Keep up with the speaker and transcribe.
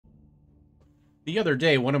The other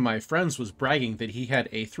day, one of my friends was bragging that he had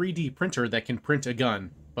a 3D printer that can print a gun,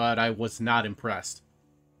 but I was not impressed.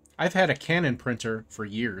 I've had a Canon printer for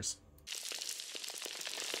years.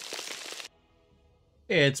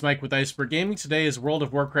 Hey, it's Mike with Iceberg Gaming. Today's World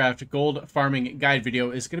of Warcraft gold farming guide video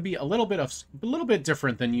is going to be a little bit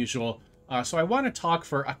different than usual. So I want to talk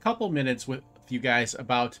for a couple minutes with you guys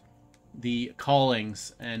about the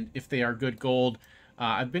callings and if they are good gold.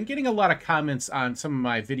 I've been getting a lot of comments on some of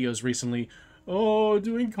my videos recently. Oh,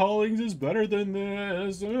 doing callings is better than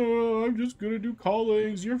this. Oh, I'm just gonna do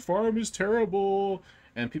callings. Your farm is terrible.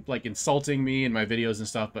 And people like insulting me in my videos and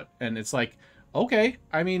stuff. And it's like, okay,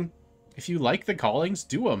 I mean, if you like the callings,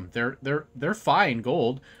 do them. They're fine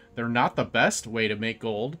gold. They're not the best way to make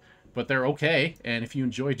gold, but they're okay. And if you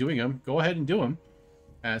enjoy doing them, go ahead and do them.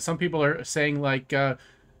 Some people are saying like,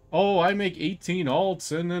 oh, I make 18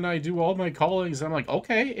 alts and then I do all my callings. I'm like,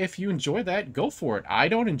 okay, if you enjoy that, go for it. I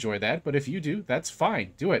don't enjoy that, but if you do, that's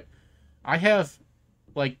fine. Do it. I have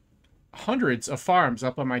like hundreds of farms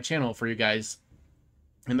up on my channel for you guys.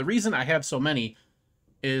 And the reason I have so many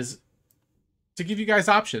is to give you guys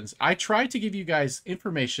options. I try to give you guys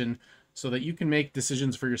information so that you can make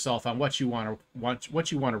decisions for yourself on what you want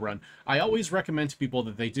to run. I always recommend to people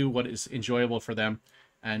that they do what is enjoyable for them,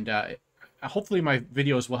 and hopefully my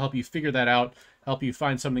videos will help you figure that out, help you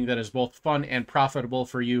find something that is both fun and profitable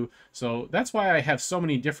for you. So that's why I have so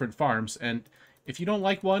many different farms, and if you don't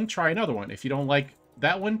like one, try another one. If you don't like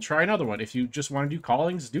that one, try another one. If you just want to do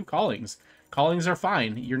callings, do callings. Callings are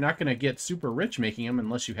fine. You're not going to get super rich making them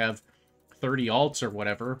unless you have 30 alts or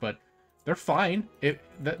whatever, but they're fine.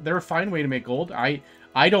 They're a fine way to make gold. I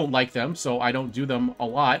don't like them, so I don't do them a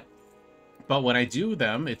lot. But when I do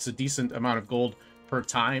them, it's a decent amount of gold per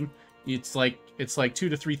time. It's like 2,000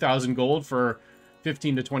 to 3,000 gold for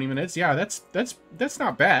 15 to 20 minutes. Yeah, that's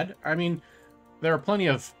not bad. I mean, there are plenty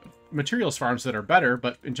of materials farms that are better,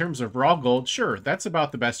 but in terms of raw gold, sure, that's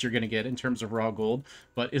about the best you're going to get in terms of raw gold.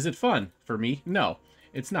 But is it fun? For me, no,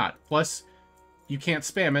 it's not. Plus, you can't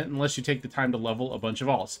spam it unless you take the time to level a bunch of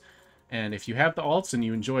alts. And if you have the alts and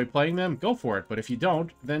you enjoy playing them, go for it. But if you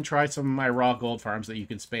don't, then try some of my raw gold farms that you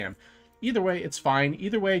can spam. Either way, it's fine.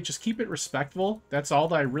 Either way, just keep it respectful. That's all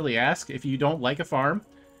that I really ask. If you don't like a farm,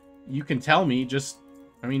 you can tell me.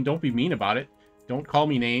 I mean, don't be mean about it. Don't call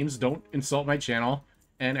me names. Don't insult my channel.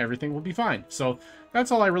 And everything will be fine. So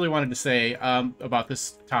that's all I really wanted to say about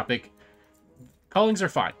this topic. Callings are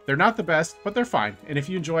fine. They're not the best, but they're fine. And if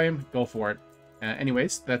you enjoy them, go for it.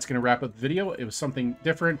 Anyways, that's going to wrap up the video. It was something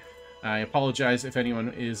different. I apologize if anyone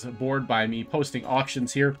is bored by me posting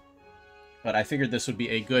auctions here, but I figured this would be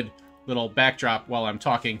a good little backdrop while I'm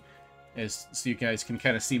talking, so you guys can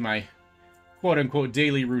kind of see my quote-unquote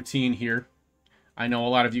daily routine here. I know a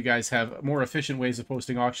lot of you guys have more efficient ways of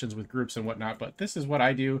posting auctions with groups and whatnot, but this is what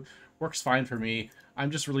I do. Works fine for me. I'm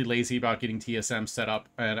just really lazy about getting TSM set up,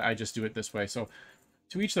 and I just do it this way. So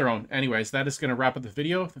to each their own. Anyways, that is going to wrap up the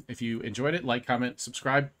video. If you enjoyed it, like, comment,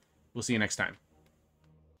 subscribe. We'll see you next time.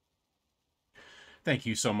 Thank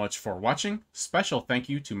you so much for watching. Special thank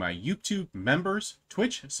you to my YouTube members,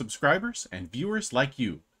 Twitch subscribers, and viewers like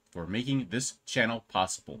you for making this channel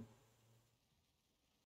possible.